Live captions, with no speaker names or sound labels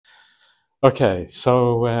Okay,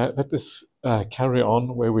 so let us carry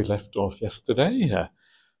on where we left off yesterday.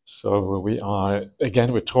 So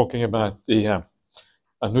we're talking about the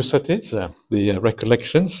anussatis, the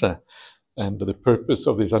recollections, and the purpose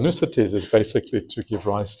of these anussatis is basically to give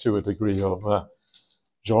rise to a degree of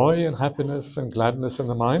joy and happiness and gladness in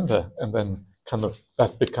the mind, and then kind of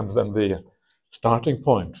that becomes then the starting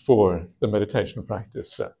point for the meditation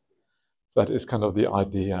practice. That is kind of the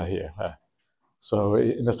idea here. So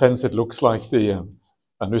in a sense, it looks like the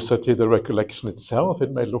anussati, the recollection itself, it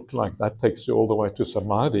may look like that takes you all the way to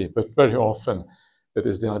samadhi, but very often it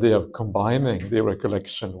is the idea of combining the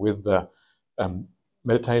recollection with the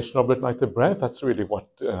meditation of it, like the breath. That's really what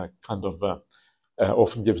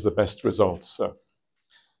often gives the best results.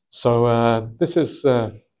 So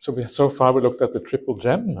far we looked at the triple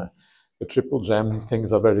gem. The triple gem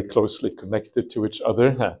things are very closely connected to each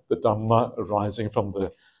other. The Dhamma arising from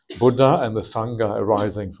the Buddha and the Sangha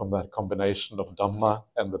arising from that combination of Dhamma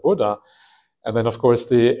and the Buddha. And then, of course,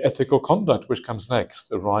 the ethical conduct which comes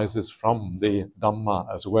next arises from the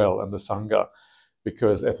Dhamma as well and the Sangha,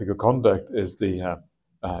 because ethical conduct is the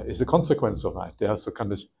consequence of that. Yeah? So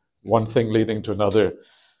kind of one thing leading to another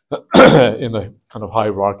in a kind of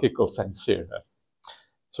hierarchical sense here.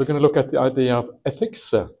 So we're going to look at the idea of ethics.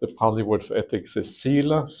 The Pali word for ethics is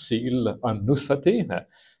sila, sil anussati, the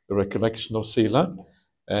recollection of sila.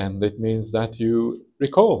 And it means that you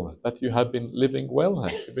recall that you have been living well,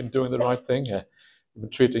 you've been doing the right thing, you've been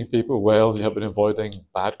treating people well, you have been avoiding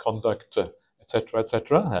bad conduct, etc.,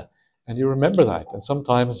 etc. And you remember that. And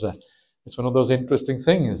sometimes it's one of those interesting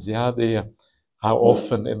things, how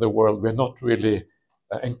often in the world we're not really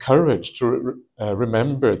encouraged to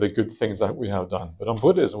remember the good things that we have done. But on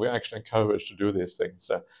Buddhism, we're actually encouraged to do these things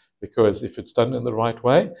because if it's done in the right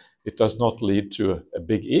way, it does not lead to a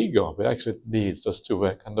big ego, but actually it leads just to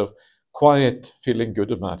a kind of quiet feeling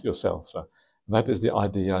good about yourself. And that is the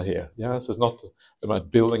idea here. Yeah, so it's not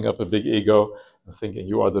about building up a big ego and thinking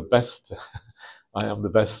you are the best. I am the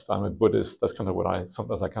best. I'm a Buddhist. That's kind of what I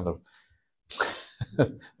kind of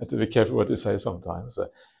have to be careful what you say sometimes.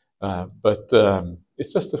 But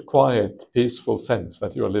it's just a quiet, peaceful sense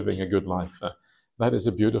that you are living a good life. That is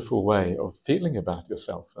a beautiful way of feeling about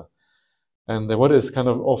yourself. And what is kind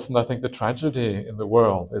of often, I think, the tragedy in the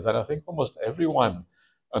world is that I think almost everyone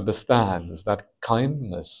understands that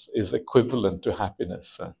kindness is equivalent to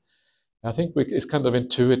happiness. I think it's kind of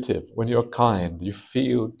intuitive. When you're kind, you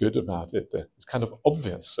feel good about it. It's kind of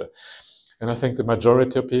obvious. And I think the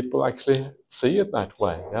majority of people actually see it that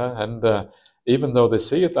way. Yeah? And even though they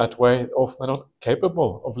see it that way, often they're not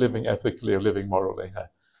capable of living ethically or living morally.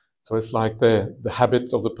 So it's like the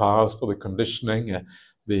habits of the past or the conditioning,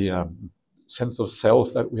 the sense of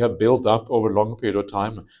self that we have built up over a long period of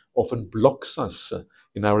time often blocks us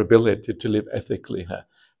in our ability to live ethically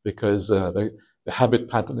because the habit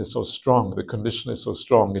pattern is so strong, the condition is so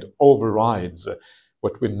strong, it overrides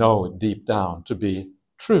what we know deep down to be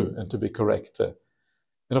true and to be correct. And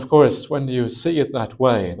of course, when you see it that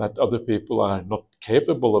way, that other people are not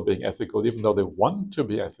capable of being ethical, even though they want to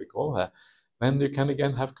be ethical, then you can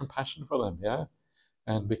again have compassion for them, yeah?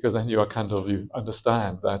 And because then you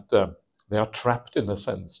understand that they are trapped in a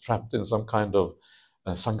sense, trapped in some kind of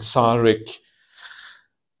samsaric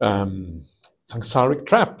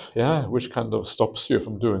trap, yeah, which kind of stops you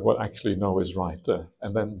from doing what actually you know is right.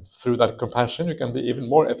 And then through that compassion, you can be even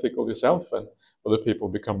more ethical yourself, and other people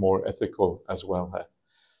become more ethical as well.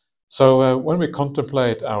 So when we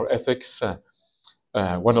contemplate our ethics,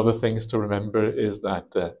 one of the things to remember is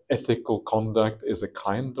that ethical conduct is a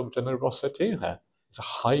kind of generosity. It's a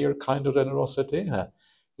higher kind of generosity.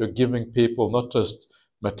 You're giving people not just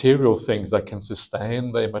material things that can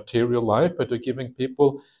sustain their material life, but you're giving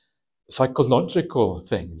people psychological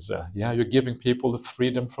things. You're giving people the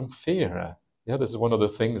freedom from fear. This is one of the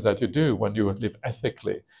things that you do when you live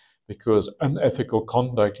ethically, because unethical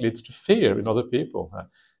conduct leads to fear in other people.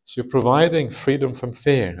 So you're providing freedom from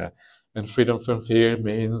fear. And freedom from fear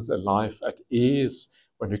means a life at ease,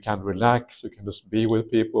 when you can relax, you can just be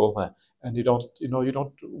with people, and you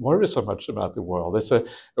don't worry so much about the world. It's a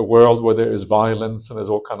world where there is violence and there's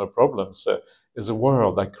all kind of problems. It's a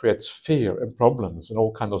world that creates fear and problems and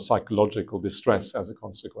all kind of psychological distress as a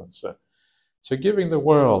consequence. So giving the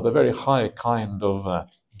world a very high kind of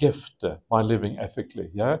gift by living ethically.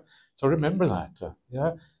 Yeah. So remember that.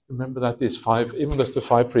 Remember that these five, even just the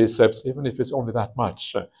five precepts, even if it's only that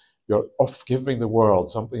much, you're off giving the world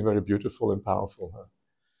something very beautiful and powerful.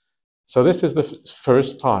 So this is the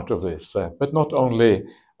first part of this. But not only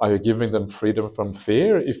are you giving them freedom from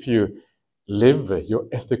fear, if you live your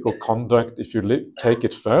ethical conduct, if you take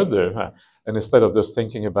it further, and instead of just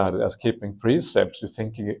thinking about it as keeping precepts, you're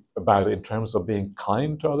thinking about it in terms of being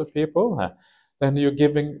kind to other people, then you're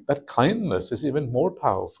giving that kindness is even more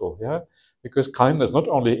powerful, yeah? Because kindness, not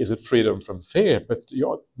only is it freedom from fear, but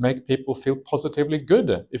you make people feel positively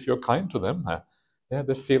good if you're kind to them. Yeah,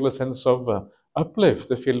 they feel a sense of uplift,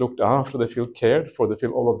 they feel looked after, they feel cared for, they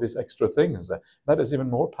feel all of these extra things. That is even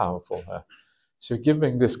more powerful. So you're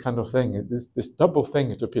giving this kind of thing, this double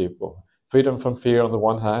thing to people. Freedom from fear on the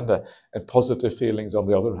one hand, and positive feelings on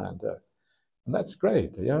the other hand. And that's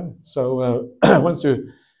great, yeah? So once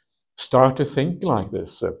you start to think like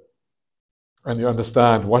this, and you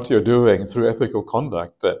understand what you're doing through ethical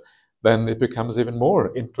conduct, then it becomes even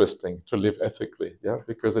more interesting to live ethically, yeah?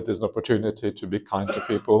 Because it is an opportunity to be kind to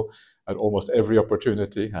people at almost every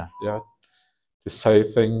opportunity, yeah? To say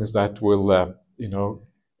things that will,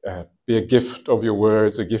 be a gift of your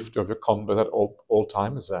words, a gift of your conduct at all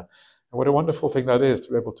times. And what a wonderful thing that is,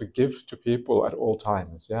 to be able to give to people at all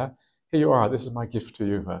times, yeah? Here you are, this is my gift to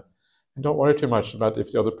you. And don't worry too much about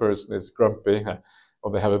if the other person is grumpy,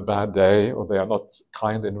 or they have a bad day, or they are not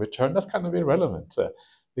kind in return. That's kind of irrelevant.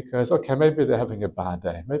 Because, okay, maybe they're having a bad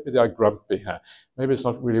day. Maybe they are grumpy. Maybe it's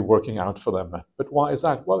not really working out for them. But why is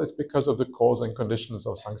that? Well, it's because of the cause and conditions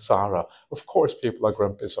of samsara. Of course, people are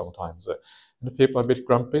grumpy sometimes. And if people are a bit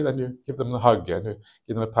grumpy, then you give them a hug and you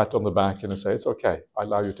give them a pat on the back and you say, it's okay, I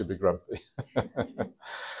allow you to be grumpy.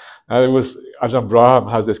 And it was, Ajahn Brahm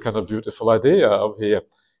has this kind of beautiful idea of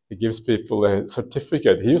he gives people a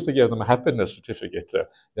certificate. He used to give them a happiness certificate.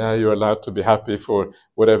 Yeah, you're allowed to be happy for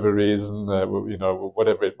whatever reason,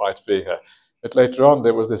 whatever it might be. But later on,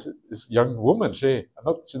 there was this young woman. She's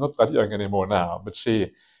not that young anymore now, but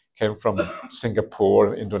she came from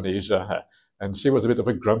Singapore, Indonesia, and she was a bit of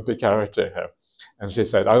a grumpy character. And she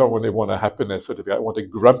said, I don't really want a happiness certificate, I want a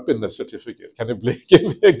grumpiness certificate. Can you please give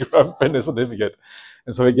me a grumpiness certificate?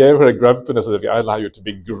 And so he gave her a grumpiness certificate. I allow you to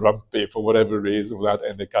be grumpy for whatever reason, without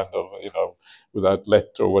any kind of, without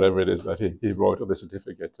let or whatever it is that he wrote on the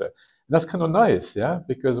certificate. And that's kind of nice, yeah?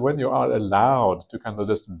 Because when you are allowed to kind of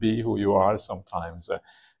just be who you are sometimes,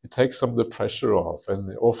 it takes some of the pressure off,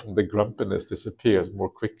 and often the grumpiness disappears more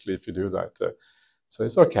quickly if you do that. So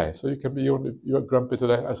it's okay. So you can be, you're grumpy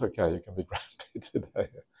today, that's okay, you can be grumpy today.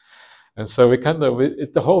 And so we kind of,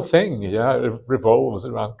 the whole thing, yeah, it revolves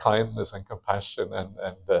around kindness and compassion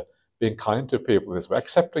and being kind to people this way,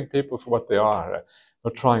 accepting people for what they are,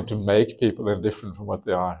 not trying to make people any different from what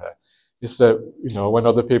they are. It's, when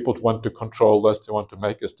other people want to control us, they want to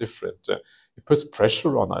make us different, it puts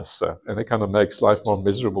pressure on us, and it kind of makes life more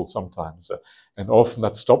miserable sometimes. And often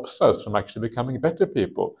that stops us from actually becoming better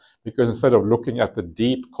people, because instead of looking at the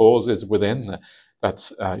deep causes within that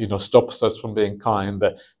stops us from being kind,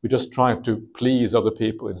 we just try to please other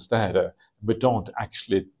people instead. We don't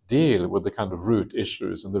actually deal with the kind of root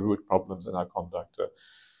issues and the root problems in our conduct.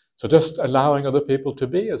 So just allowing other people to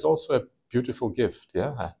be is also a beautiful gift.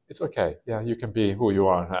 Yeah, it's okay. Yeah, you can be who you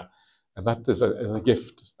are, and that is a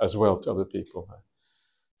gift as well to other people.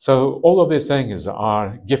 So all of these things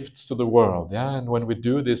are gifts to the world. Yeah, and when we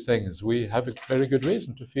do these things, we have a very good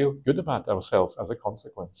reason to feel good about ourselves as a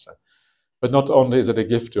consequence. But not only is it a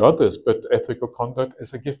gift to others, but ethical conduct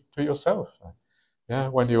is a gift to yourself. Yeah,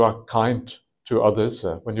 when you are kind to others,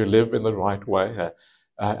 when you live in the right way,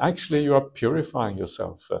 actually you are purifying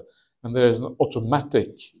yourself. And there's an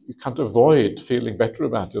automatic, you can't avoid feeling better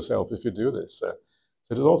about yourself if you do this. So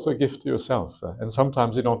it is also a gift to yourself. And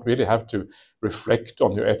sometimes you don't really have to reflect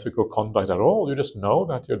on your ethical conduct at all. You just know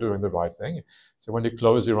that you're doing the right thing. So when you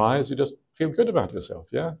close your eyes, you just feel good about yourself.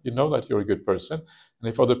 Yeah, you know that you're a good person. And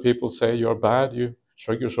if other people say you're bad, you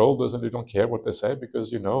shrug your shoulders and you don't care what they say,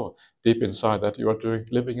 because you know deep inside that you are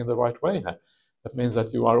living in the right way. That means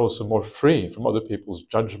that you are also more free from other people's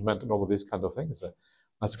judgment and all of these kind of things.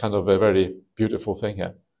 That's kind of a very beautiful thing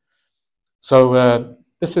here. So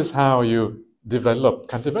this is how you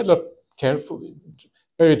can develop carefully,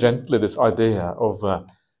 very gently, this idea of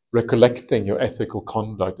recollecting your ethical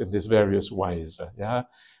conduct in these various ways. Yeah,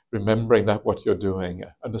 remembering that what you're doing,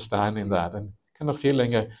 understanding that, and kind of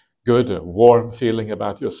feeling a good, warm feeling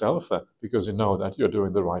about yourself because you know that you're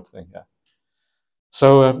doing the right thing.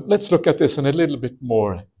 So let's look at this in a little bit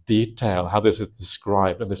more detail, how this is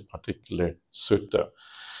described in this particular sutta.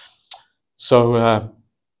 So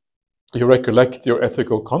you recollect your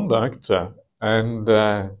ethical conduct, and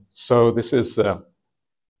so this is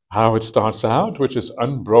how it starts out, which is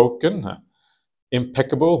unbroken,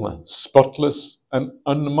 impeccable, spotless, and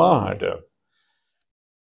unmarred.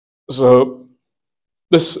 So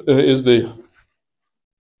this is the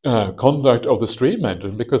conduct of the stream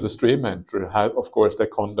entry, because the stream entry, of course, their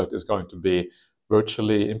conduct is going to be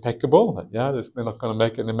virtually impeccable. Yeah, they're not going to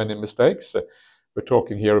make many mistakes. We're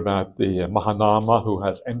talking here about the Mahanāmā who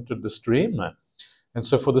has entered the stream. And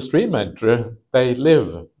so for the stream entry, they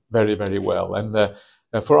live very, very well. And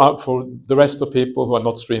for the rest of people who are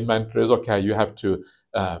not stream entries, okay, you have to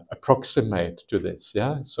approximate to this.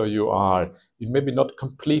 Yeah, so you maybe not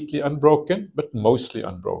completely unbroken, but mostly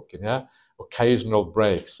unbroken. Yeah, occasional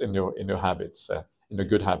breaks in your habits, in your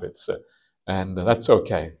good habits, and that's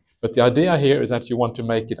okay. But the idea here is that you want to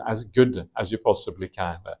make it as good as you possibly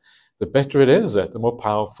can. The better it is, the more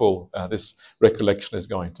powerful this recollection is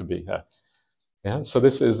going to be. Yeah, so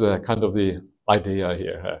this is kind of the idea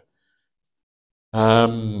here.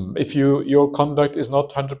 If your conduct is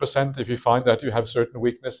not 100%, if you find that you have certain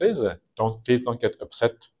weaknesses, please don't get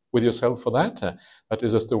upset with yourself for that. That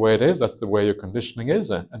is just the way it is. That's the way your conditioning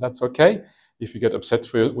is, and that's okay. If you get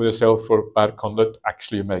upset with yourself for bad conduct,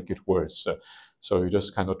 actually you make it worse. So you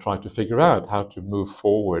just kind of try to figure out how to move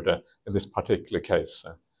forward in this particular case.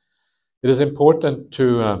 It is important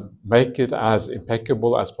to make it as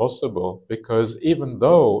impeccable as possible, because even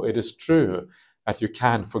though it is true that you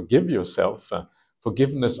can forgive yourself,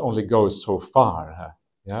 forgiveness only goes so far.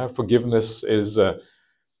 Yeah, forgiveness is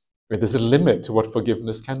there's a limit to what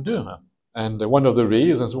forgiveness can do. And one of the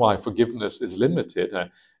reasons why forgiveness is limited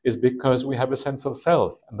is because we have a sense of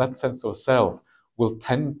self, and that sense of self will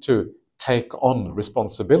tend to take on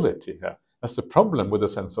responsibility. That's the problem with the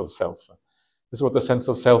sense of self. This is what the sense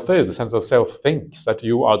of self is. The sense of self thinks that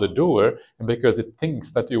you are the doer, and because it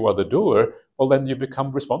thinks that you are the doer, well, then you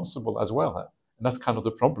become responsible as well. And that's kind of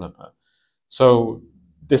the problem. So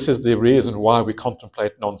this is the reason why we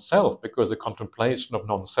contemplate non-self, because the contemplation of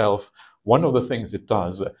non-self, one of the things it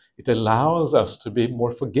does, it allows us to be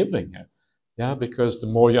more forgiving. Yeah, because the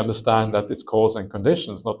more you understand that it's cause and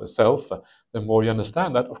conditions, not the self, the more you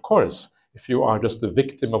understand that, of course, if you are just the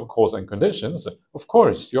victim of cause and conditions, of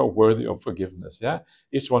course, you're worthy of forgiveness. Yeah,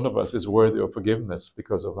 each one of us is worthy of forgiveness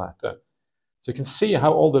because of that. So you can see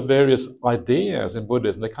how all the various ideas in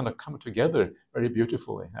Buddhism, they kind of come together very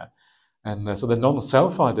beautifully. And so the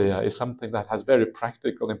non-self idea is something that has very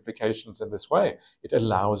practical implications in this way. It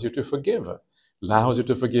allows you to forgive. Allows you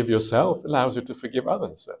to forgive yourself, allows you to forgive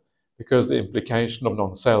others. Because the implication of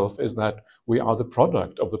non-self is that we are the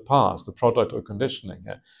product of the past, the product of conditioning.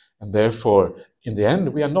 And therefore, in the end,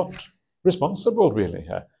 we are not responsible, really.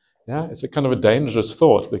 Yeah, it's a kind of a dangerous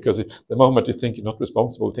thought, because the moment you think you're not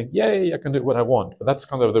responsible, you think, yay, I can do what I want. But that's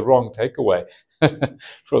kind of the wrong takeaway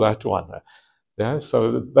for that one. Yeah,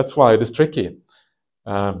 so that's why it is tricky.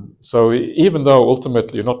 So even though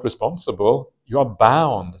ultimately you're not responsible, you are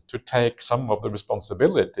bound to take some of the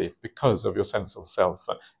responsibility because of your sense of self.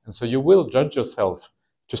 And so you will judge yourself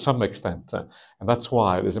to some extent. And that's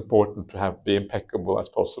why it is important to be impeccable as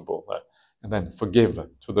possible, and then forgive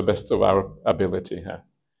to the best of our ability.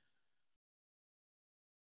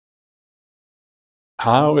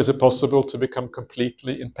 How is it possible to become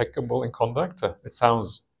completely impeccable in conduct?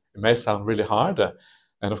 It may sound really hard.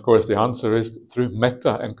 And of course, the answer is through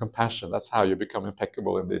metta and compassion. That's how you become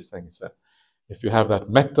impeccable in these things. If you have that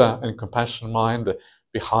metta and compassion mind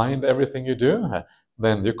behind everything you do,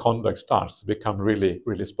 then your conduct starts to become really,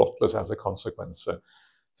 really spotless as a consequence. So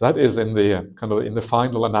that is in the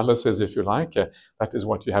final analysis, if you like. That is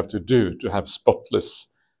what you have to do to have spotless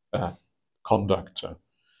conduct.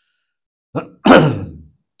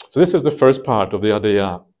 So this is the first part of the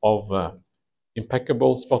idea of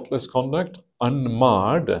impeccable, spotless conduct,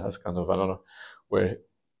 unmarred. That's kind of, I don't know where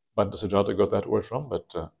Bhante Sujata got that word from, but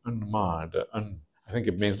unmarred. I think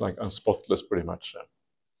it means like unspotless, pretty much.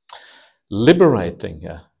 Liberating.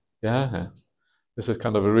 Yeah. This is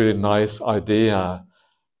kind of a really nice idea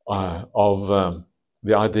of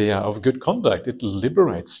the idea of good conduct. It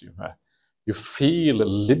liberates you. You feel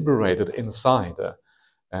liberated inside.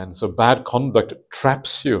 And so bad conduct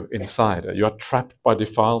traps you inside. You are trapped by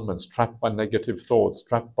defilements, trapped by negative thoughts,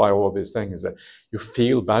 trapped by all these things. You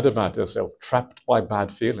feel bad about yourself, trapped by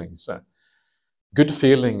bad feelings. Good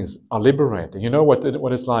feelings are liberating. You know what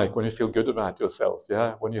it's like when you feel good about yourself.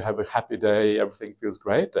 Yeah, when you have a happy day, everything feels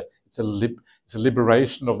great. It's a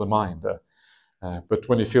liberation of the mind. But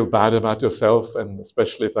when you feel bad about yourself, and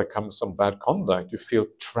especially if there comes some bad conduct, you feel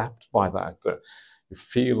trapped by that. You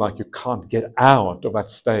feel like you can't get out of that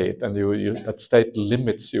state, and that state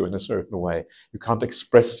limits you in a certain way. You can't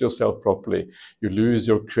express yourself properly. You lose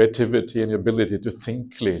your creativity and your ability to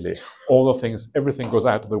think clearly. All the things, everything goes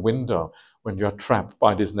out of the window when you are trapped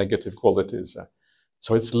by these negative qualities.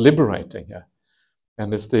 So it's liberating.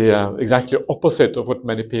 And it's the exactly opposite of what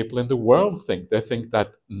many people in the world think. They think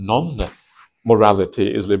that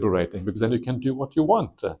morality is liberating, because then you can do what you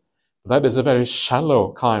want. That is a very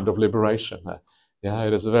shallow kind of liberation. Yeah,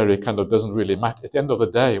 it is a very kind of, doesn't really matter. At the end of the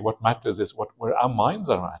day, what matters is where our minds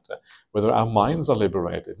are at, whether our minds are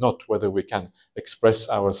liberated, not whether we can express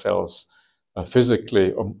ourselves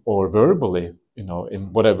physically or verbally,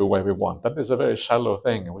 in whatever way we want. That is a very shallow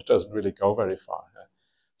thing, which doesn't really go very far.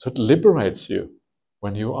 So it liberates you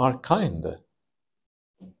when you are kind.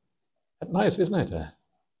 That's nice, isn't it?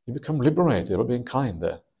 You become liberated by being kind.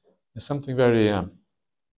 There's something very,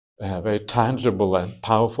 very tangible and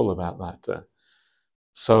powerful about that.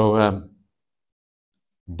 So,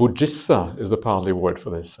 bhujissa is the Pali word for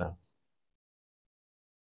this.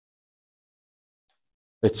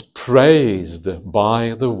 It's praised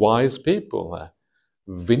by the wise people.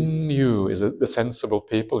 Vinyu is the sensible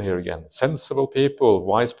people here again. Sensible people,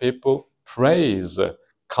 wise people praise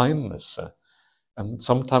kindness. And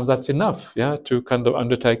sometimes that's enough, to kind of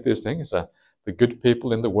undertake these things. The good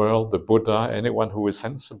people in the world, the Buddha, anyone who is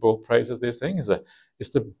sensible praises these things. It's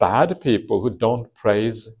the bad people who don't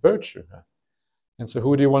praise virtue. And so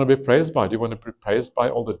who do you want to be praised by? Do you want to be praised by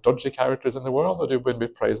all the dodgy characters in the world, or do you want to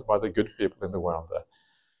be praised by the good people in the world?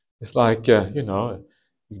 It's like, do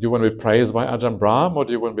you want to be praised by Ajahn Brahmali, or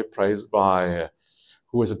do you want to be praised by,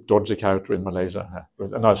 who is a dodgy character in Malaysia?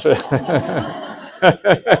 No, sure.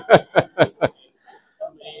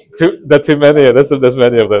 There's too many. There's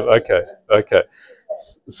many of them. Okay.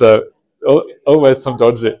 So always some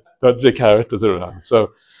dodgy characters around.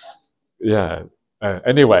 So yeah.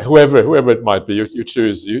 Anyway, whoever it might be, you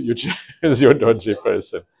choose your dodgy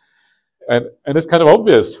person, and it's kind of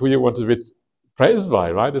obvious who you want to be praised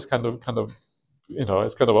by, right? It's kind of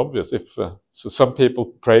it's kind of obvious. If so, some people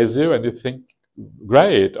praise you and you think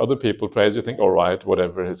great, other people praise you, think all right,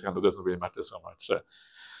 whatever. It kind of doesn't really matter so much.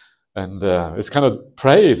 And it's kind of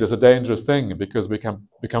praise is a dangerous thing, because we can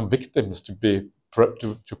become victims to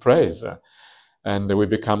praise, and we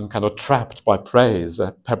become kind of trapped by praise.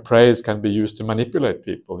 Praise can be used to manipulate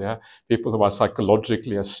people. People who are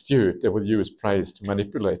psychologically astute, they will use praise to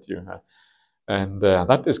manipulate you, and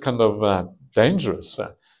that is kind of dangerous.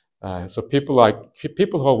 So people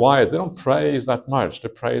who are wise, they don't praise that much. They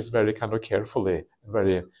praise very kind of carefully,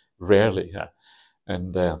 very rarely,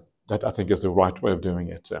 and that I think is the right way of doing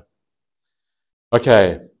it.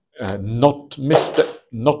 Okay, not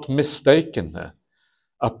mistaken.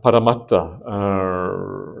 Aparāmaṭṭha.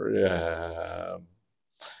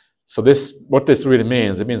 So what this really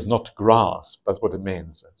means, it means not grasp. That's what it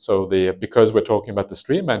means. So because we're talking about the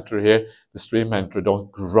stream enterer here, the stream enterer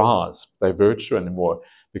don't grasp their virtue anymore,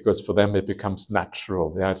 because for them it becomes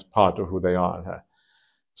natural. It's part of who they are.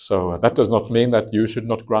 So that does not mean that you should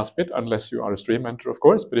not grasp it, unless you are a stream enterer, of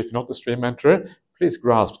course. But if you're not a stream enterer, please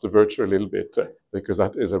grasp the virtue a little bit, because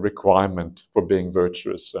that is a requirement for being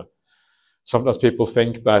virtuous. Sometimes people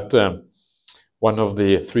think that one of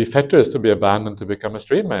the 3 fetters to be abandoned to become a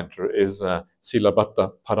stream enterer is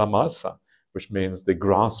silabbata paramasa, which means the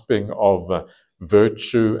grasping of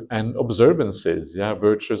virtue and observances,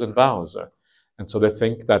 virtues and vows. And so they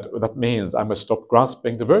think that means I must stop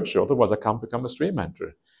grasping the virtue, otherwise I can't become a stream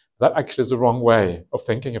enterer. That actually is the wrong way of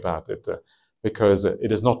thinking about it, because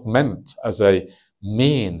it is not meant as a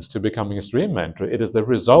means to becoming a stream enterer. It is the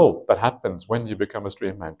result that happens when you become a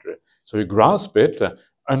stream enterer. So you grasp it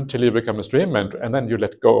until you become a stream enterer, and then you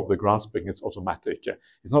let go of the grasping. It's automatic.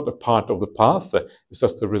 It's not a part of the path. It's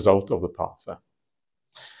just the result of the path.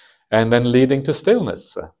 And then leading to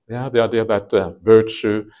stillness. The idea that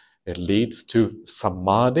virtue, it leads to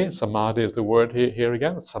samadhi. Samadhi is the word here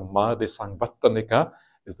again. Samadhi sangvattanika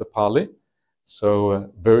is the Pali.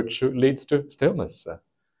 So virtue leads to stillness.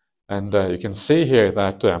 And you can see here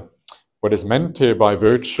that what is meant here by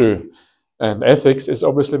virtue and ethics is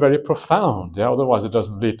obviously very profound. Otherwise it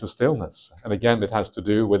doesn't lead to stillness. And again, it has to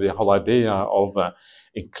do with the whole idea of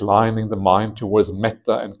inclining the mind towards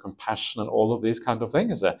metta and compassion and all of these kind of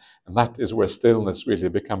things. And that is where stillness really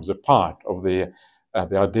becomes a part of the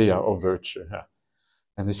idea of virtue.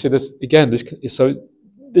 And you see this again, so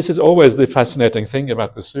this is always the fascinating thing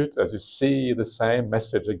about the sutta, as you see the same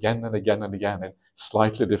message again and again and again in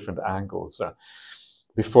slightly different angles.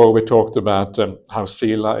 Before we talked about how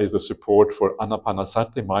sila is the support for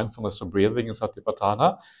anapanasati, mindfulness of breathing in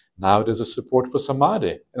satipatthana. Now there's a support for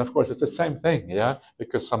samadhi. And of course it's the same thing,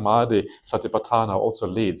 because samadhi, satipatthana also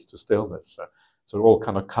leads to stillness. So it all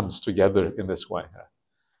kind of comes together in this way.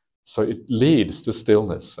 So it leads to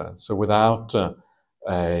stillness. So without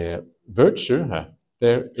a virtue,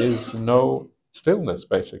 there is no stillness,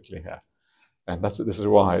 basically. And this is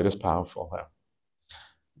why it is powerful.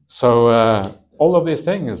 So all of these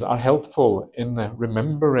things are helpful in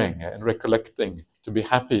remembering and recollecting to be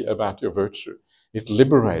happy about your virtue. It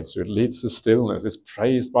liberates you, it leads to stillness, it's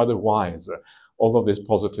praised by the wise, all of these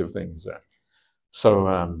positive things.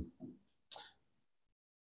 So,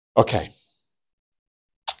 okay.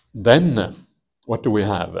 Then, what do we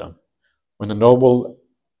have? When a noble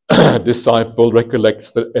disciple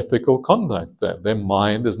recollects their ethical conduct, their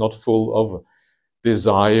mind is not full of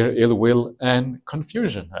desire, ill will, and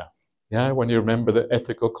confusion. Yeah, when you remember the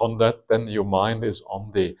ethical conduct, then your mind is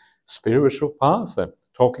on the spiritual path,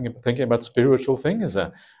 thinking about spiritual things,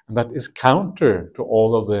 and that is counter to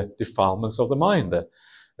all of the defilements of the mind,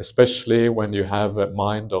 especially when you have a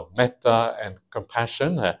mind of metta and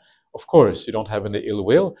compassion. Of course, you don't have any ill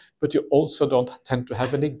will, but you also don't tend to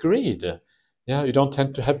have any greed. Yeah, you don't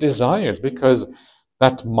tend to have desires, because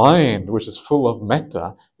that mind which is full of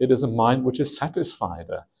metta, it is a mind which is satisfied.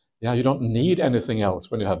 Yeah, you don't need anything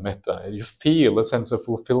else when you have metta. You feel a sense of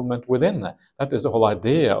fulfillment within. That is the whole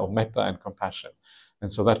idea of metta and compassion.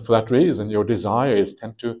 And so that for that reason, your desires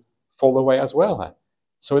tend to fall away as well.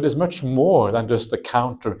 So it is much more than just a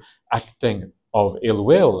counteracting of ill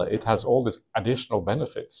will. It has all these additional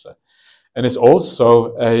benefits. And it's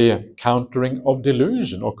also a countering of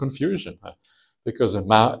delusion or confusion, because a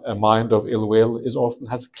mind of ill will often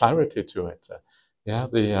has clarity to it. Yeah,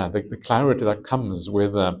 the clarity that comes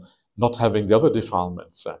with not having the other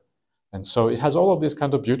defilements. And so it has all of these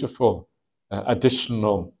kind of beautiful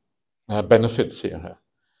additional benefits here.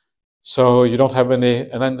 So you don't have any,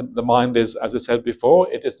 and then the mind is, as I said before,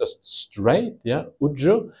 it is just straight, yeah,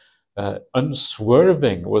 ujju,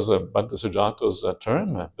 unswerving was a Bhante Sujato's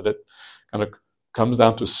term, but it kind of comes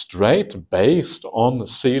down to straight, based on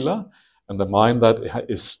sila, and the mind that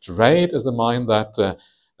is straight is the mind that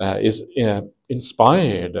is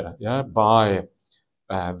inspired, yeah, by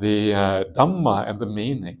the Dhamma and the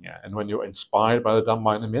meaning. And when you're inspired by the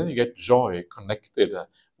Dhamma and the meaning, you get joy connected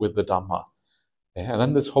with the Dhamma. And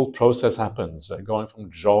then this whole process happens, going from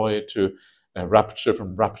joy to rapture,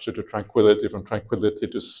 from rapture to tranquility, from tranquility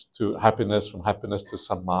to happiness, from happiness to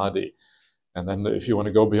samadhi. And then if you want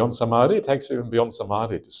to go beyond samadhi, it takes you even beyond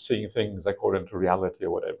samadhi to seeing things according to reality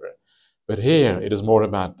or whatever. But here it is more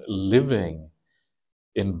about living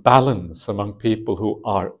in balance among people who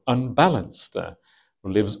are unbalanced, who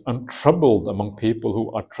lives untroubled among people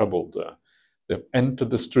who are troubled. They've entered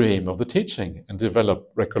the stream of the teaching and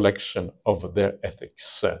developed recollection of their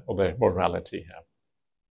ethics, of their morality.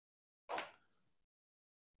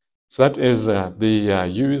 So that is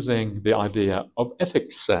using the idea of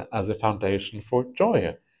ethics as a foundation for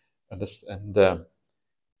joy.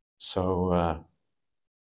 So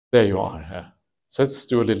there you are. So let's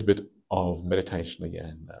do a little bit of meditation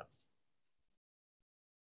again.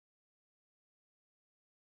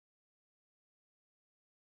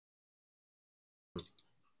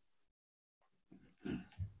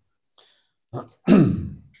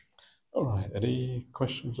 All right, any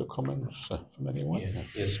questions or comments from anyone? Yeah.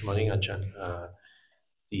 Yes, morning, Ajahn.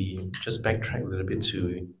 Just backtrack a little bit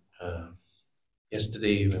to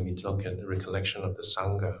yesterday when we looked at the recollection of the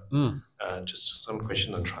Sangha. Just some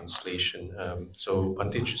question on translation. So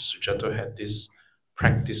Bhante Sujato had this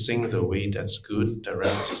practicing the way that's good,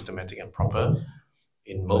 direct, systematic, and proper.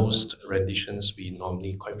 In most renditions, we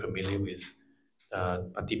normally quite familiar with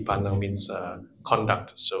Patipanna means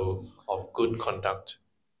conduct, so of good conduct.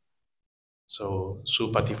 So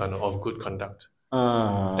Supatipanna of good conduct,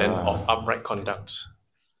 then of upright conduct,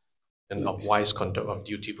 and of wise conduct, of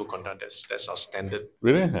dutiful conduct. That's our standard.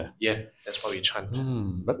 Really? Yeah, that's what we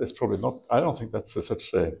chant. But it's probably not. I don't think that's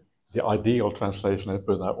the ideal translation. Let's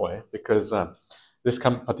put it that way, because this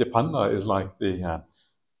Patipanna is like the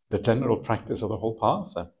general practice of the whole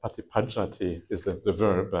path. Patipajjati is the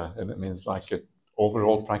verb, and it means like an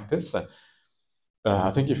overall practice.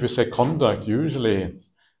 I think if you say conduct, usually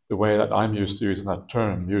the way that I'm used to using that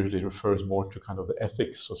term usually refers more to kind of the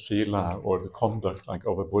ethics or sila or the conduct like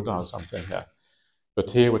of a Buddha or something. But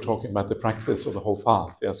here we're talking about the practice of the whole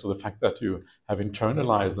path. Yeah? So the fact that you have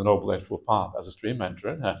internalized the Noble Eightfold Path as a stream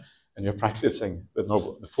enterer, and you're practicing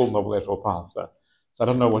the full Noble Eightfold Path. So I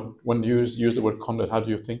don't know when you use the word conduct, how do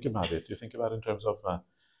you think about it? Do you think about it in terms of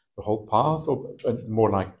the whole path, or more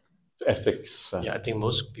like ethics? Yeah, I think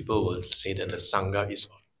most people will say that the Sangha is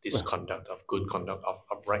of this conduct, of good conduct, of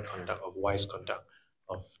upright conduct, of wise conduct,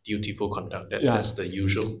 of dutiful conduct. That's the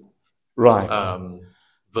usual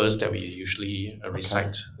verse that we usually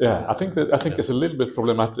recite. Yeah, I think it's a little bit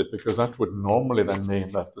problematic, because that would normally then mean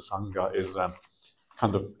that the Sangha is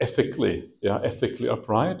kind of ethically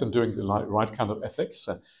upright and doing the right kind of ethics.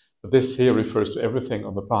 But this here refers to everything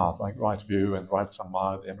on the path, like right view and right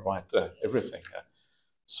samadhi and right everything.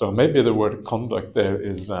 So maybe the word conduct there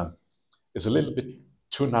is a little bit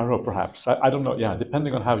too narrow, perhaps. I don't know. Yeah,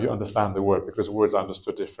 depending on how you understand the word, because words are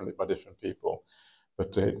understood differently by different people.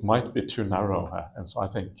 But it might be too narrow, and so I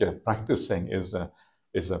think practicing is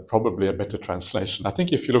probably a better translation. I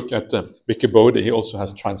think if you look at Bhikkhu Bodhi, he also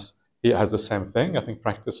has the same thing. I think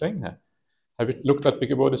practicing. Have you looked at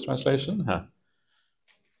Bhikkhu Bodhi's translation? Let's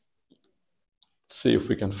see if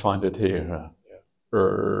we can find it here.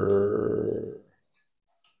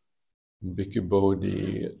 Bhikkhu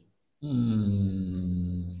Bodhi.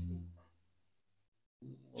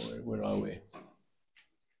 Where are we?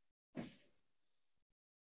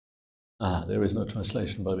 There is no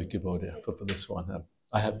translation by Bhikkhu Bodhi for this one.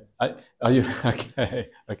 Are you okay?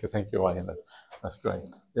 Okay, thank you, Ryan. That's great.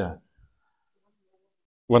 Yeah.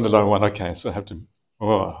 Wonderland one. Okay, so I have to.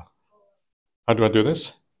 Oh, how do I do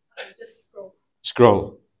this? Just scroll.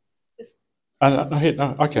 Scroll. Just. No, here.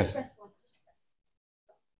 No, okay. Just press one. Just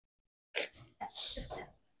press. Just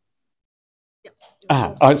tap.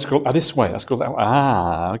 Yeah. I scroll this way. I scroll that way.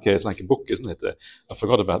 Okay. It's like a book, isn't it? I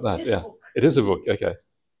forgot about that. Yeah, it is a book. Okay.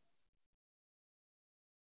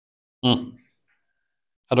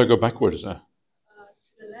 How do I go backwards? To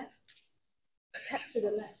the left. Tap to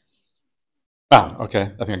the left. Okay.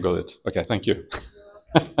 I think I got it. Okay, thank you.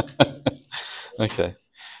 Okay.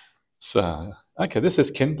 So, this is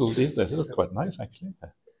Kindle these days. It looks quite nice, actually.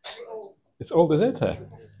 It's old, is it?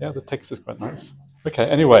 Yeah, the text is quite nice. Okay,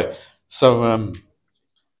 anyway. So,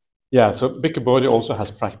 so Bhikkhu Bodhi also has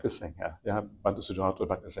practicing. Bhante Sujata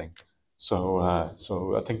practicing. So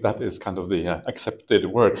I think that is kind of the accepted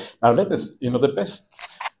word. Now let us,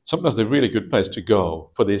 sometimes the really good place to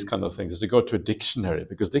go for these kind of things is to go to a dictionary,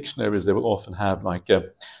 because dictionaries, they will often have like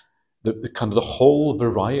the kind of the whole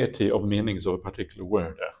variety of meanings of a particular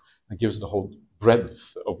word. It gives the whole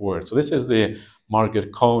breadth of words. So this is the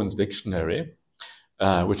Margaret Cohen's dictionary,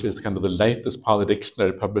 which is kind of the latest Pali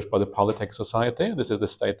dictionary published by the Polytech Society. This is the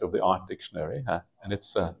state-of-the-art dictionary, and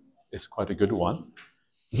it's quite a good one.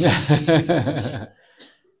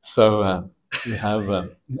 So we have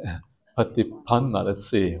Patipanna. Let's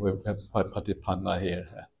see, we have Patipanna here.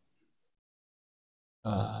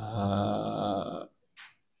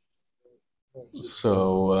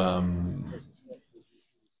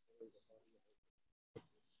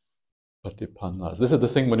 Patipannas. This is the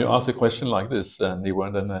thing when you ask a question like this,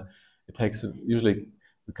 Niwa, then it takes usually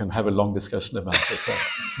we can have a long discussion about it.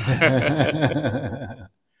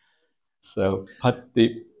 So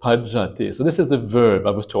patipajati. So this is the verb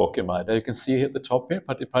I was talking about. You can see at the top here,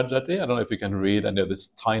 patipajati. I don't know if you can read any of this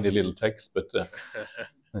tiny little text, but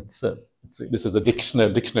this is a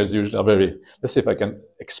dictionary. Dictionaries usually are very. Let's see if I can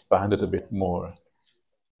expand it a bit more.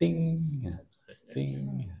 Ding,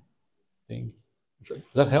 ding, ding. Does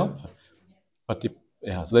that help? So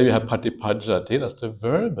there you have patipajati. That's the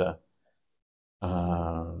verb.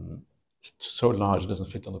 It's so large it doesn't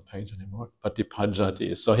fit on the page anymore.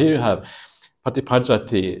 Patipajati. So here you have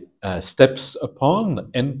patipajati, steps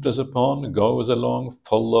upon, enters upon, goes along,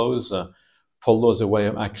 follows a way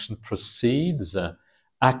of action, proceeds,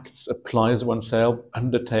 acts, applies oneself,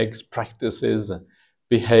 undertakes, practices,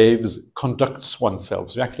 behaves, conducts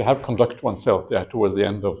oneself. So you actually have conduct oneself there towards the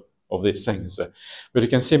end of these things. But you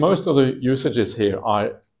can see most of the usages here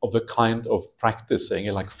are of the kind of practicing,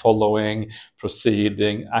 like following,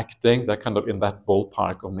 proceeding, acting. They're kind of in that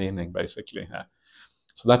ballpark of meaning, basically.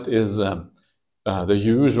 So that is the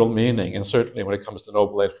usual meaning, and certainly when it comes to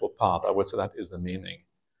Noble Eightfold Path, I would say that is the meaning.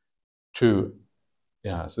 So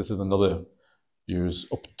this is another use,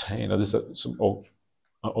 obtain. This is some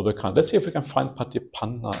other kind. Let's see if we can find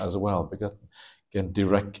patipanna as well, because again,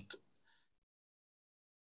 direct.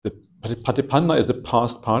 Patipanna is the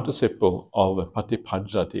past participle of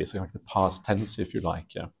patipajati, so like the past tense, if you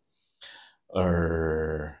like.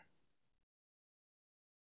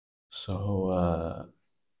 So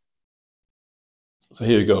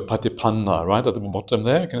here you go, patipanna, right at the bottom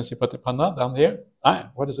there. Can you see patipanna down here? Why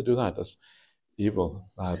does it do that? That's evil.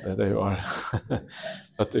 There you are.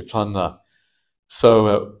 Patipanna.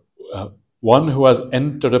 So one who has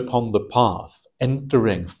entered upon the path,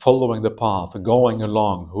 entering, following the path, going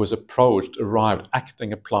along, who has approached, arrived,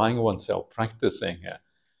 acting, applying oneself, practicing.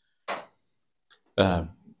 And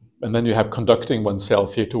then you have conducting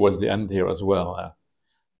oneself here towards the end here as well.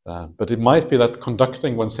 But it might be that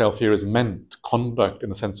conducting oneself here is meant conduct in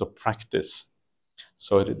the sense of practice.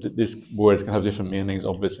 So these words can have different meanings,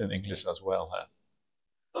 obviously, in English as well.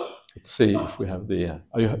 Let's see if we have the.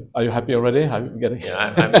 Are you happy already? Are you getting? Yeah,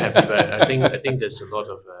 I'm happy, but I think there's a lot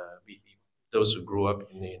of those who grew up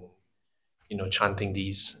in chanting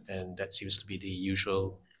these, and that seems to be the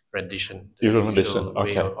usual rendition. Usual rendition, Way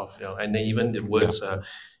okay. of, and then even the words,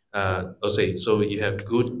 say, so you have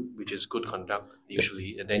good, which is good conduct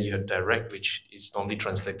usually, and then you have direct, which is normally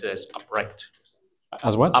translated as upright.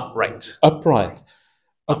 As what? Upright. Upright.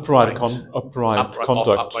 Upright conduct. Upright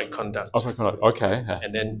conduct. Upright conduct. Okay.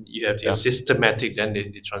 And then you have the systematic, then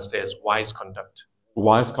they translate as wise conduct.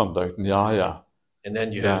 Wise conduct. Yeah. And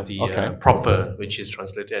then you have the proper, which is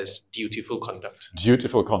translated as dutiful conduct.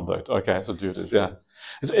 Dutiful conduct. Okay, so duties. Yeah,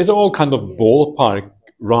 it's all kind of ballpark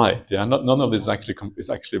right. Yeah, none of this is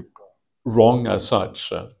actually wrong as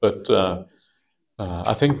such. But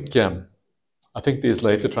I think these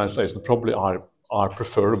later translations probably are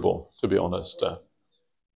preferable, to be honest.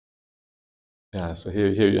 Yeah. So here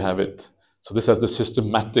you have it. So this has the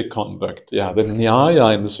systematic conduct. Yeah, the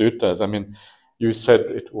nyaya in the suttas. I mean, you said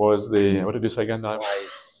it was the, what did you say again?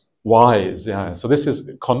 Wise, yeah. So this is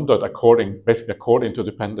conduct basically according to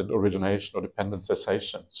dependent origination or dependent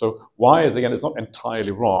cessation. So wise, again, is not entirely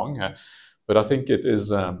wrong, but I think it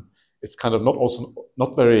is, it's kind of not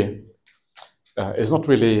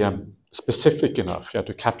really specific enough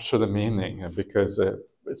to capture the meaning, because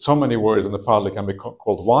so many words in the pali can be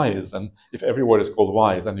called wise, and if every word is called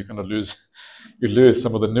wise, then you kind of lose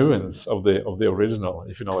some of the nuance of the original,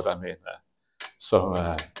 if you know what I mean.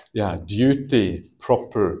 So duty,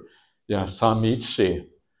 proper, samichi.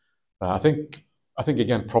 I think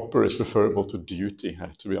again, proper is preferable to duty.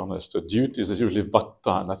 To be honest, duty is usually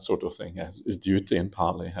vata and that sort of thing. Is duty in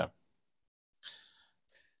Pali.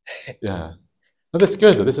 Yeah, no, that's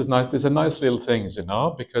good. This is nice. These are nice little things,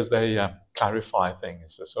 because they clarify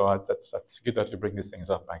things. So that's good that you bring these things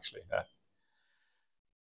up, actually.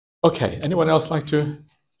 Okay. Anyone else like to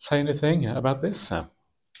say anything about this?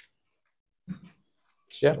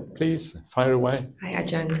 Yeah, please, fire away. Hi,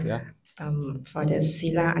 Ajahn. Yeah. For the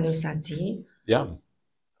Sila Anusati,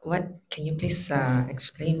 can you please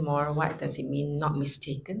explain more? What does it mean, not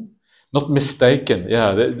mistaken? Not mistaken,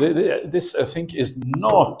 yeah. This, I think, is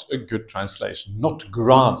not a good translation. Not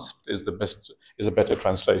grasped is a better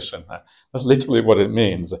translation. That's literally what it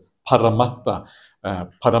means. Aparāmaṭṭha.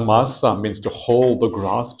 Paramasa means to hold or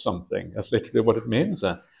grasp something. That's literally what it means.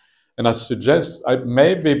 And I suggest,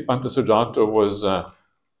 maybe Bhante Sujato was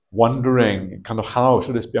wondering kind of how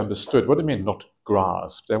should this be understood. What do you mean not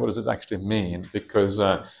grasped? What does this actually mean? Because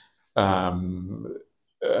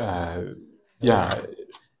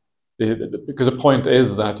because the point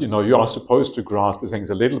is that you are supposed to grasp things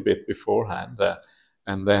a little bit beforehand,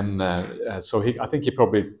 and then so I think he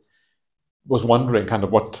probably was wondering kind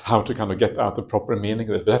of how to kind of get out the proper meaning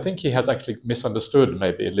of it. But I think he has actually misunderstood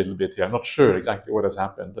maybe a little bit here. I'm not sure exactly what has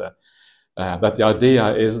happened. That the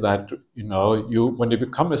idea is that when you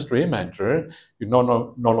become a stream enterer, you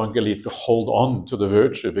no longer need to hold on to the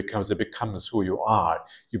virtue because it becomes who you are.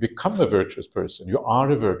 You become a virtuous person. You are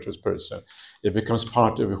a virtuous person. It becomes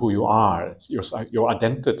part of who you are. Your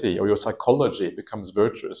identity or your psychology becomes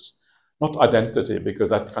virtuous, not identity, because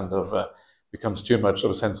that kind of becomes too much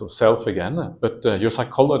of a sense of self again. But your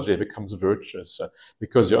psychology becomes virtuous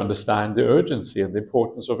because you understand the urgency and the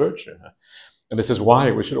importance of virtue. And this is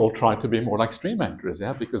why we should all try to be more like stream enterers,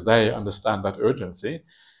 because they understand that urgency.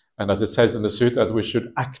 And as it says in the suttas, we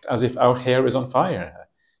should act as if our hair is on fire.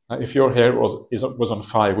 If your hair was on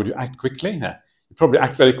fire, would you act quickly? You probably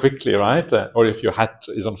act very quickly, right? Or if your hat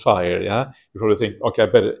is on fire, you probably think, okay, I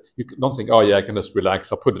better. You don't think, oh yeah, I can just relax.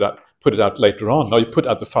 I'll put it out later on. No, you put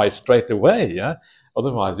out the fire straight away.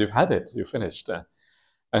 Otherwise, you've had it. You're finished.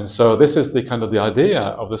 And so this is the kind of the idea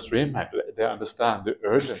of the stream enterer. They understand the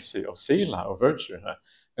urgency of sila, or virtue,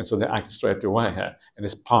 and so they act straight away, and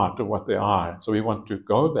it's part of what they are. So we want to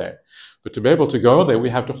go there. But to be able to go there, we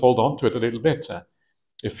have to hold on to it a little bit.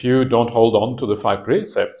 If you don't hold on to the 5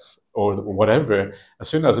 precepts or whatever, as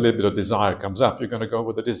soon as a little bit of desire comes up, you're going to go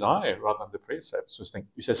with the desire rather than the precepts. So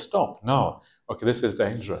you say, stop, no, okay, this is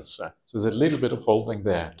dangerous. So there's a little bit of holding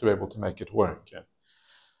there to be able to make it work.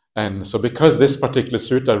 And so because this particular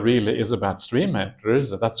sutta really is about stream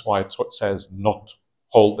enterers, that's why it says not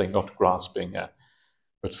holding, not grasping.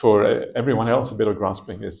 But for everyone else, a bit of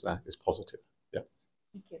grasping is positive. Yeah.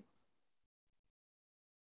 Thank you.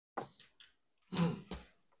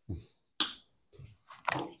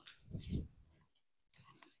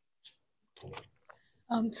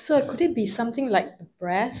 Sir, could it be something like the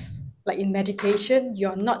breath? Like in meditation,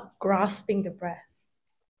 you're not grasping the breath.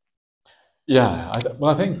 Yeah, I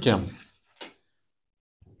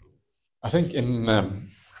think in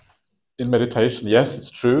meditation, yes, it's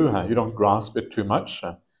true. You don't grasp it too much,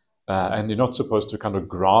 and you're not supposed to kind of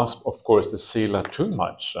grasp, of course, the sila too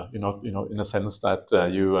much. In a sense that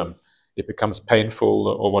it becomes painful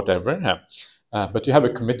or whatever. But you have a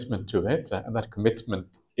commitment to it, and that commitment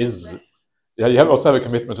is, yeah, you also have a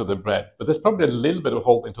commitment to the breath, but there's probably a little bit of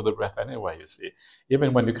holding to the breath anyway, you see.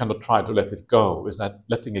 Even when you kind of try to let it go, is that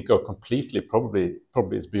letting it go completely probably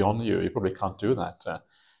is beyond you. You probably can't do that.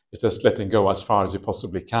 It's just letting go as far as you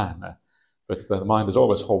possibly can. But the mind is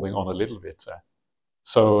always holding on a little bit.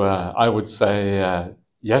 So I would say,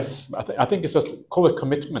 yes, I think it's just, call it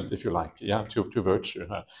commitment, if you like, yeah, to virtue.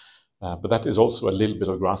 But that is also a little bit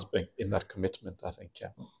of grasping in that commitment, I think,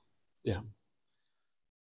 yeah.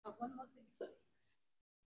 One more thing, sir.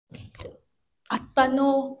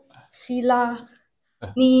 Attano sila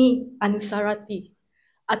ni anusarati.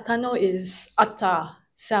 Attano is atta,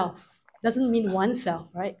 self. Doesn't mean oneself,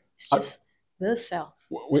 right? It's just the self.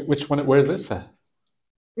 Which one? Where is this?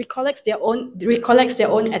 Recollects their own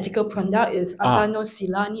ethical conduct is attano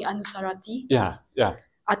sila ni anusarati. Yeah.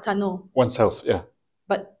 Attano. Oneself, yeah.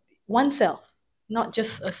 But oneself, not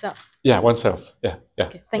just a self. Yeah, oneself. Yeah.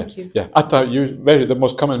 Okay, thank you. Yeah, atta. The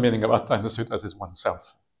most common meaning of atta in the sutras is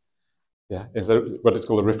oneself. Yeah, is what it's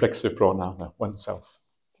called a reflexive pronoun. Oneself.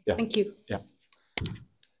 Yeah. Thank you. Yeah.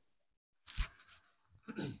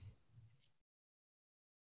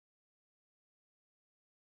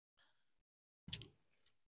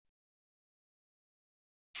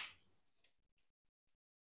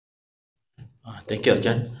 Thank you,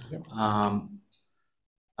 Ajahn.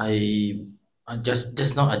 I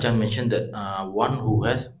just now Ajahn mentioned that one who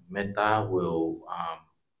has metta will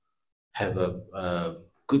have a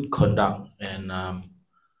good conduct, and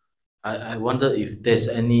I wonder if there's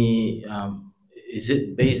any is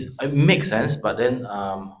it based? It makes sense, but then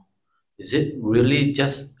is it really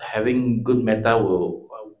just having good metta will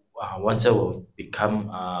oneself will become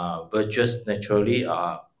virtuous naturally,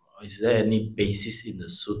 or is there any basis in the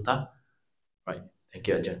sutta? Right. Thank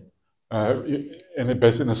you, Ajahn. Any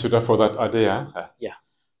basis in the sutta for that idea? Yeah.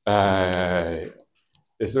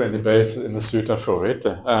 Is there any basis in the sutta for it?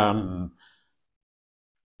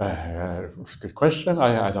 Good question.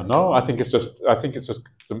 I don't know. I think it's just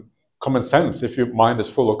the common sense. If your mind is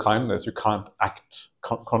full of kindness, you can't act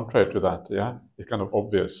contrary to that. Yeah, it's kind of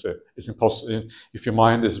obvious. It's impossible. If your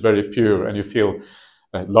mind is very pure and you feel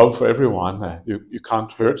love for everyone, you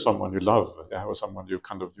can't hurt someone you love, or someone you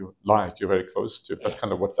like, you're very close to. That's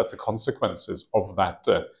that's the consequences of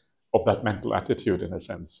that mental attitude, in a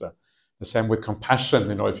sense. The same with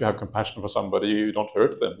compassion. If you have compassion for somebody, you don't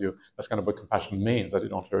hurt them. That's kind of what compassion means, that you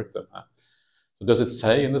don't hurt them. So does it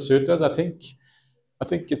say in the sutras? I think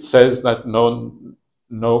it says that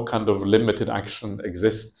no kind of limited action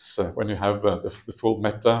exists when you have the full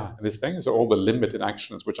metta and these things. So all the limited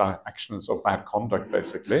actions, which are actions of bad conduct,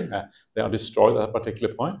 basically, they are destroyed at a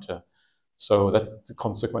particular point. So that's the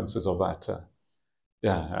consequences of that.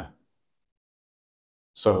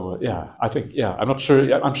 So I think I'm not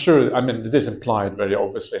sure. I'm sure. I mean, it is implied very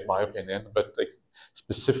obviously, in my opinion, but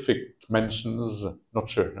specific mentions, not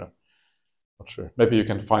sure. Not sure. Maybe you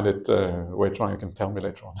can find it later on. You can tell me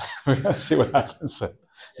later on. We can see what happens.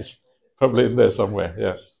 It's probably in there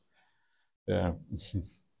somewhere. Yeah.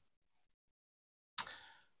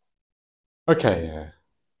 Okay.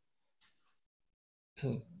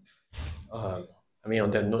 I mean,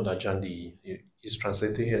 on that note, Ajahn, is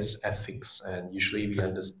translated as ethics, and usually we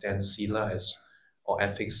understand sila or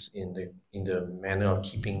ethics in the manner of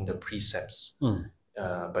keeping the precepts.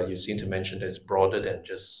 But you seem to mention that it's broader than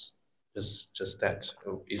just that.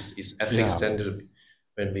 Is ethics then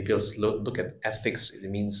when people look at ethics, it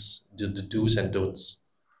means the do's and don'ts.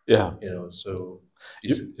 Yeah. So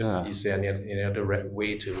is there any other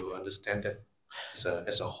way to understand that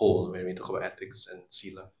as a whole when we talk about ethics and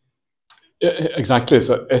sila? Exactly.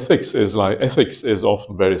 So ethics is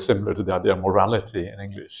often very similar to the idea of morality in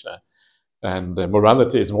English, and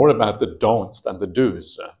morality is more about the don'ts than the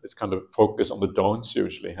do's. It's kind of focused on the don'ts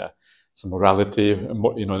usually. So morality,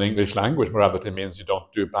 in English language, morality means you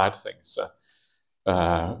don't do bad things.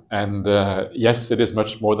 And yes, it is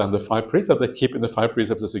much more than the 5 precepts. Keeping the 5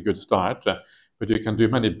 precepts is a good start, but you can do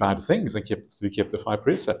many bad things and keep the 5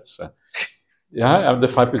 precepts. And the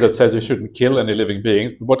 5 precepts says you shouldn't kill any living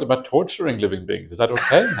beings. But what about torturing living beings? Is that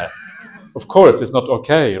okay? Of course, it's not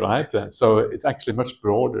okay, right? So it's actually much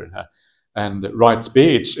broader. And right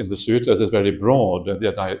speech in the sutras is very broad.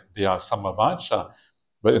 The idea samavacha,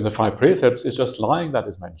 but in the 5 precepts, it's just lying that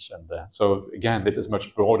is mentioned. So again, it is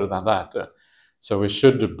much broader than that. So we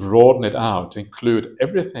should broaden it out to include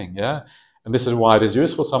everything. And this is why it is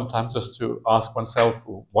useful sometimes just to ask oneself,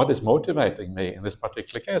 what is motivating me in this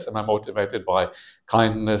particular case? Am I motivated by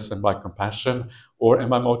kindness and by compassion, or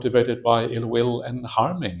am I motivated by ill will and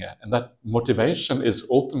harming? And that motivation is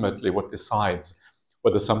ultimately what decides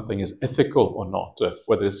whether something is ethical or not,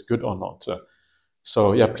 whether it's good or not.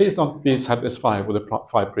 So yeah, please don't be satisfied with the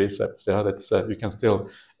 5 precepts. Yeah, that's you can still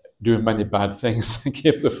do many bad things and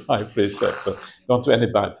keep the 5 precepts. So don't do any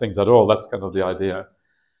bad things at all. That's kind of the idea.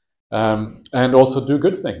 And also do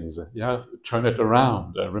good things. Yeah, turn it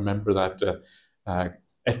around. Remember that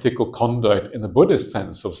ethical conduct in the Buddhist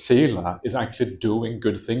sense of sila is actually doing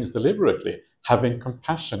good things deliberately, having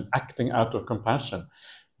compassion, acting out of compassion,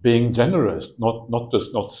 being generous, not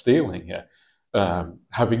just not stealing here.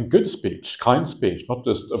 Having good speech, kind speech, not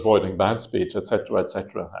just avoiding bad speech, etc.,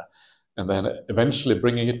 etc. And then eventually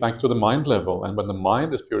bringing it back to the mind level. And when the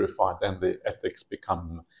mind is purified, then the ethics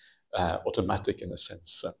become automatic in a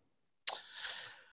sense.